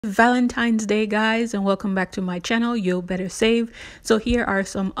Valentine's Day, guys, and welcome back to my channel. You better save. So here are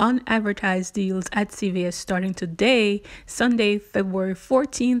some unadvertised deals at CVS starting today, Sunday, February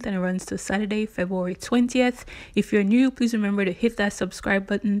 14th, and it runs to Saturday, February 20th. If you're new, please remember to hit that subscribe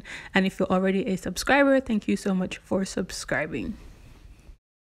button, and if you're already a subscriber, thank you so much for subscribing.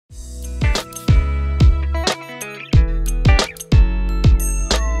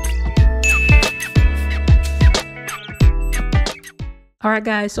 Alright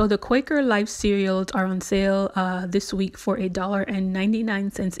guys, so the Quaker Life cereals are on sale this week for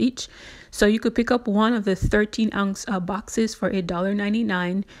 $1.99 each. So you could pick up one of the 13-ounce boxes for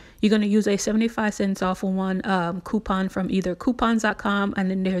 $1.99. You're going to use a 75 cents off one coupon from either coupons.com, and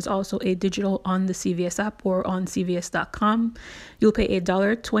then there's also a digital on the CVS app or on cvs.com. You'll pay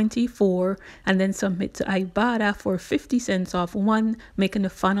 $1.24 and then submit to Ibotta for 50 cents off one, making the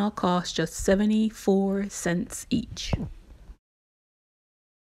final cost just 74 cents each.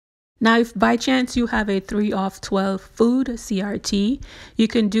 Now, if by chance you have a 3 off 12 food CRT, you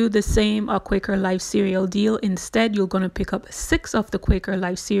can do the same Quaker Life cereal deal. Instead, you're going to pick up 6 of the Quaker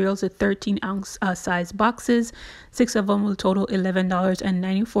Life cereals, the 13-ounce size boxes. 6 of them will total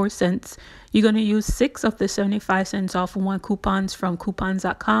 $11.94. You're going to use 6 of the 75 cents off one coupons from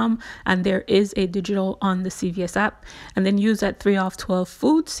coupons.com, and there is a digital on the CVS app. And then use that 3 off 12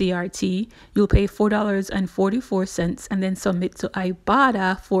 food CRT. You'll pay $4.44 and then submit to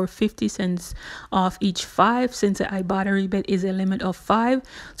Ibotta for 50 cents off each 5, since the Ibotta rebate is a limit of 5.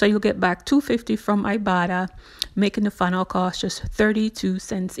 So you'll get back $2.50 from Ibotta, making the final cost just 32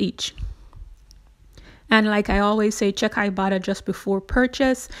 cents each. And like I always say, check Ibotta just before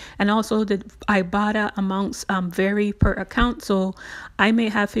purchase. And also the Ibotta amounts vary per account. So I may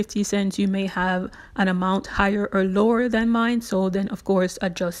have 50 cents. You may have an amount higher or lower than mine. So then, of course,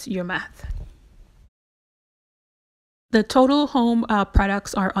 adjust your math. The Total Home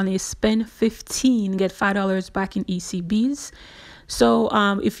products are on a spend $15, get $5 back in ECBs. So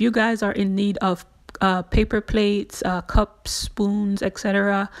if you guys are in need of paper plates, cups, spoons,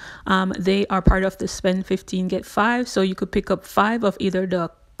 etc. They are part of the spend 15 get 5. So you could pick up 5 of either the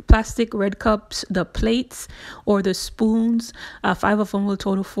plastic red cups, the plates, or the spoons. 5 of them will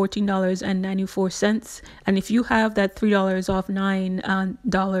total $14.94. And if you have that $3 off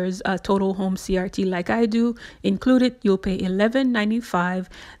 $9 total home CRT like I do included, you'll pay $11.95.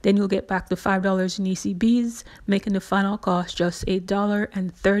 Then you'll get back the $5 in ECBs, making the final cost just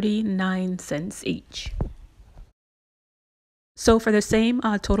 $1.39 each. So for the same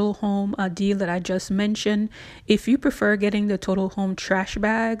Total Home deal that I just mentioned, if you prefer getting the Total Home trash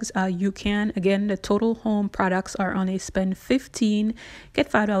bags, you can. Again, the Total Home products are on a spend $15,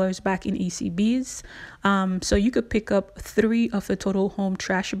 get $5 back in ECBs. So you could pick up 3 of the Total Home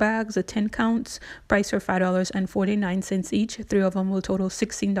trash bags, the 10 counts, price for $5.49 each. 3 of them will total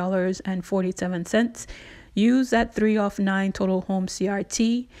 $16.47. Use that 3 off 9 Total Home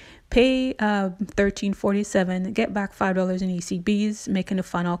CRT. Pay $13.47, get back $5 in ECBs, making the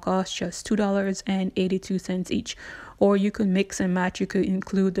final cost just $2.82 each. Or you could mix and match. You could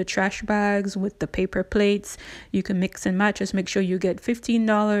include the trash bags with the paper plates. You can mix and match. Just make sure you get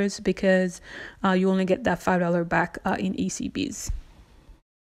 $15 because you only get that $5 back in ECBs.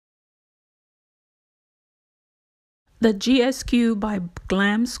 The GSQ by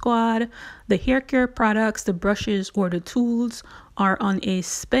Glam Squad, the hair care products, the brushes, or the tools are on a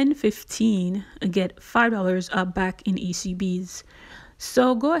spend $15 and get $5 back in ECBs.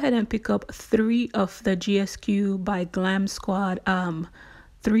 So go ahead and pick up 3 of the GSQ by Glam Squad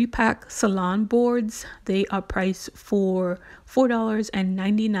 3-pack salon boards. They are priced for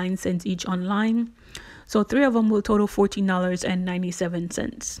 $4.99 each online. So 3 of them will total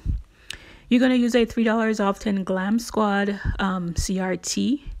 $14.97. You're going to use a $3 off 10 Glam Squad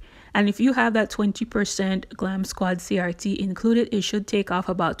CRT. And if you have that 20% Glam Squad CRT included, it should take off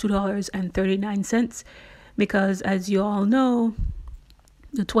about $2.39, because as you all know,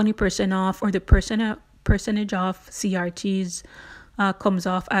 the 20% off or the percentage off CRTs comes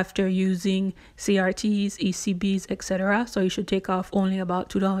off after using CRTs, ECBs, etc. So you should take off only about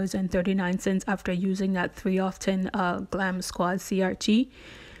 $2.39 after using that 3 off 10 Glam Squad CRT.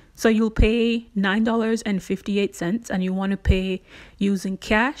 So you'll pay $9.58, and you want to pay using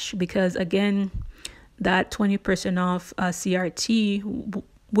cash, because again, that 20% off CRT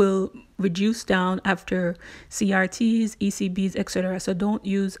will reduce down after CRTs, ECBs, etc. So don't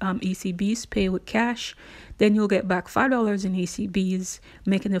use ECBs, pay with cash. Then you'll get back $5 in ECBs,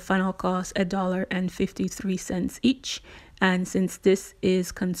 making the final cost $1.53 each. And since this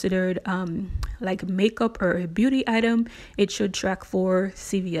is considered like makeup or a beauty item, it should track for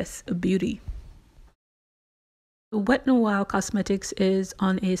CVS Beauty. Wet n Wild Cosmetics is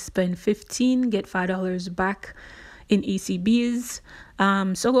on a spend 15, get $5 back in ECBs.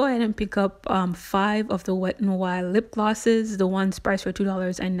 So go ahead and pick up 5 of the Wet n Wild lip glosses. The ones priced for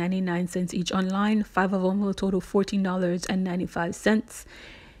 $2.99 each online. 5 of them will total $14.95.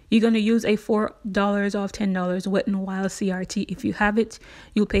 You're going to use a $4 off $10 Wet n Wild CRT if you have it.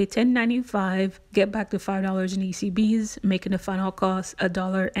 You'll pay $10.95, get back the $5 in ECBs, making the final cost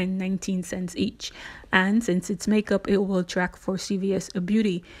 $1.19 each. And since it's makeup, it will track for CVS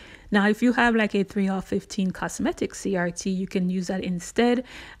Beauty. Now, if you have like a 3 off 15 cosmetic CRT, you can use that instead,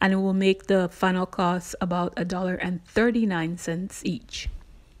 and it will make the final cost about $1.39 each.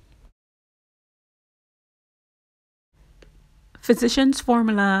 Physicians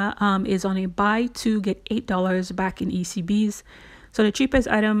Formula is on a buy 2 get $8 back in ECBs. So the cheapest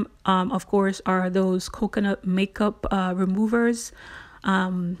item, of course, are those coconut makeup removers.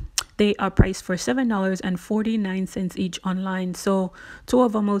 They are priced for $7.49 each online. So 2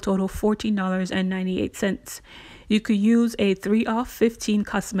 of them will total $14.98. You could use a 3 off 15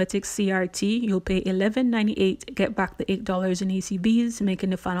 cosmetic CRT. You'll pay $11.98, get back the $8 in ECBs,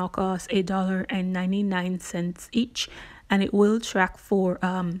 making the final cost $1.99 each. And it will track for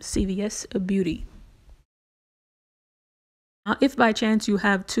CVS Beauty. If by chance you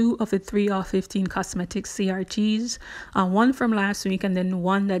have 2 of the 3 off 15 cosmetic CRTs, one from last week and then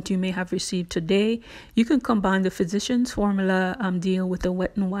one that you may have received today, you can combine the Physicians Formula deal with the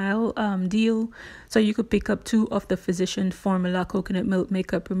Wet n Wild deal. So you could pick up 2 of the Physicians Formula coconut milk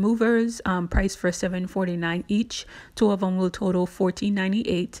makeup removers, priced for $7.49 each. 2 of them will total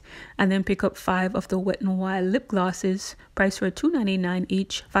 $14.98, and then pick up 5 of the Wet n Wild lip glosses, priced for $2.99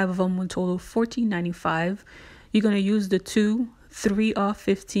 each. 5 of them will total $14.95. You're going to use the 3 off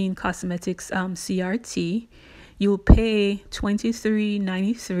 15 cosmetics CRT. You'll pay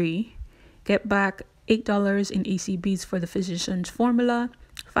 $23.93, get back $8 in ECBs for the Physicians Formula,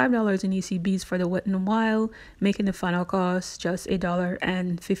 $5 in ECBs for the Wet n Wild, making the final cost just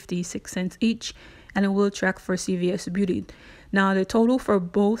 $1.56 each, and it will track for CVS Beauty. Now the total for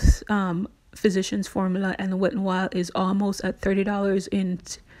both Physicians Formula and the Wet n Wild is almost at $30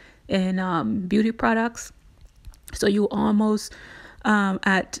 in beauty products. So you almost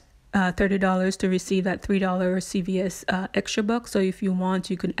at $30 to receive that $3 CVS extra buck. So if you want,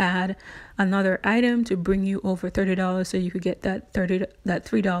 you can add another item to bring you over $30, so you could get that $3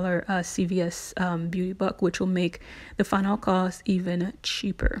 CVS beauty buck, which will make the final cost even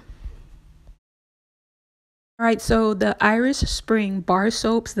cheaper. All right, so the Iris Spring bar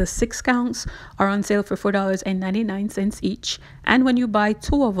soaps, the 6 counts, are on sale for $4.99 each. And when you buy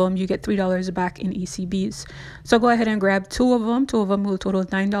 2 of them, you get $3 back in ECBs. So go ahead and grab 2 of them. 2 of them will total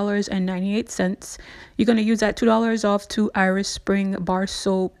 $9.98. You're going to use that $2 off 2 Iris Spring bar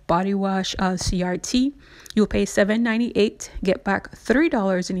soap body wash CRT. You'll pay $7.98, get back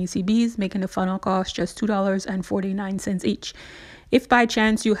 $3 in ECBs, making the final cost just $2.49 each. If by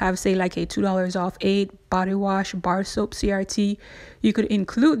chance you have, say, like a $2 off 8 body wash bar soap CRT, you could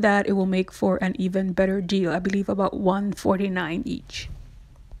include that. It will make for an even better deal. I believe about $1.49 each.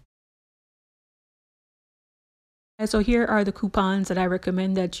 And so here are the coupons that I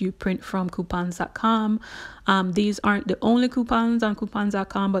recommend that you print from coupons.com. These aren't the only coupons on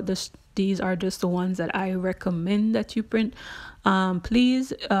coupons.com, but these are just the ones that I recommend that you print.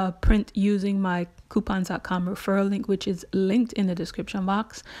 Please print using my coupons.com referral link, which is linked in the description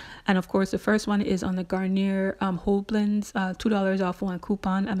box. And of course, the first one is on the Garnier Whole Blends, $2 off 1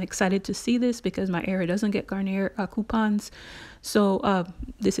 coupon. I'm excited to see this because my area doesn't get Garnier coupons. So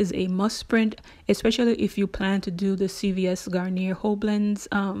this is a must print, especially if you plan to do the CVS Garnier Whole Blends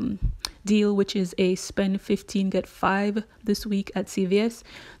deal, which is a spend 15 get 5 this week at CVS.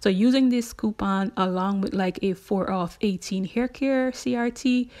 So using this coupon along with like a 4 off 18 hair care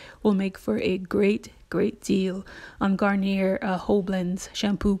CRT will make for a great deal on Garnier Whole Blends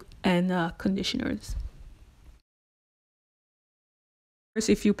shampoo and conditioners. First,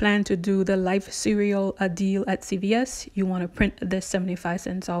 if you plan to do the Life Cereal deal at CVS, you want to print the 75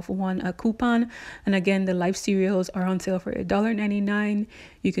 cents off 1 coupon. And again, the Life Cereals are on sale for $1.99.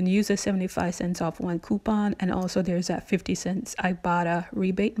 You can use the 75 cents off 1 coupon. And also there's that 50 cents Ibotta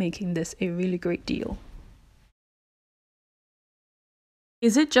rebate, making this a really great deal.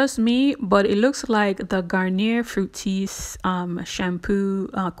 Is it just me, but it looks like the Garnier Fructis shampoo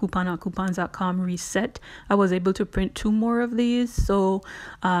coupon on coupons.com reset. I was able to print 2 more of these, so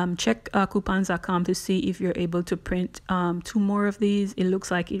check coupons.com to see if you're able to print 2 more of these. It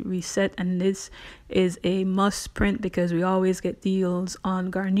looks like it reset, and this is a must print because we always get deals on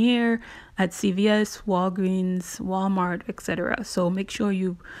Garnier at CVS, Walgreens, Walmart, etc. So make sure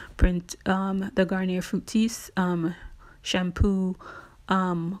you print the Garnier Fructis shampoo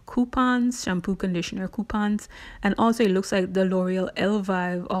coupons, shampoo conditioner coupons. And also it looks like the L'Oreal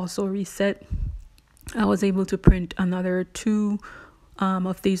Elvive also reset. I was able to print another 2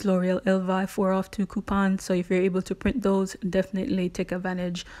 of these L'Oreal Elvive 4 off 2 coupons. So if you're able to print those, definitely take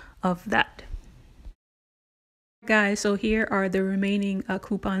advantage of that. Guys, so here are the remaining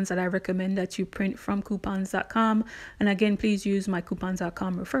coupons that I recommend that you print from coupons.com. And again, please use my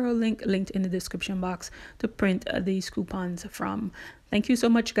coupons.com referral link linked in the description box to print these coupons from. Thank you so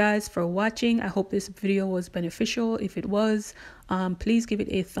much, guys, for watching. I hope this video was beneficial. If it was, please give it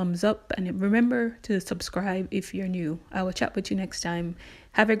a thumbs up, and remember to subscribe if you're new. I will chat with you next time.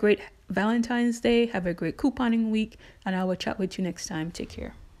 Have a great Valentine's Day. Have a great couponing week, and I will chat with you next time. Take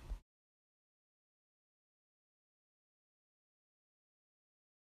care.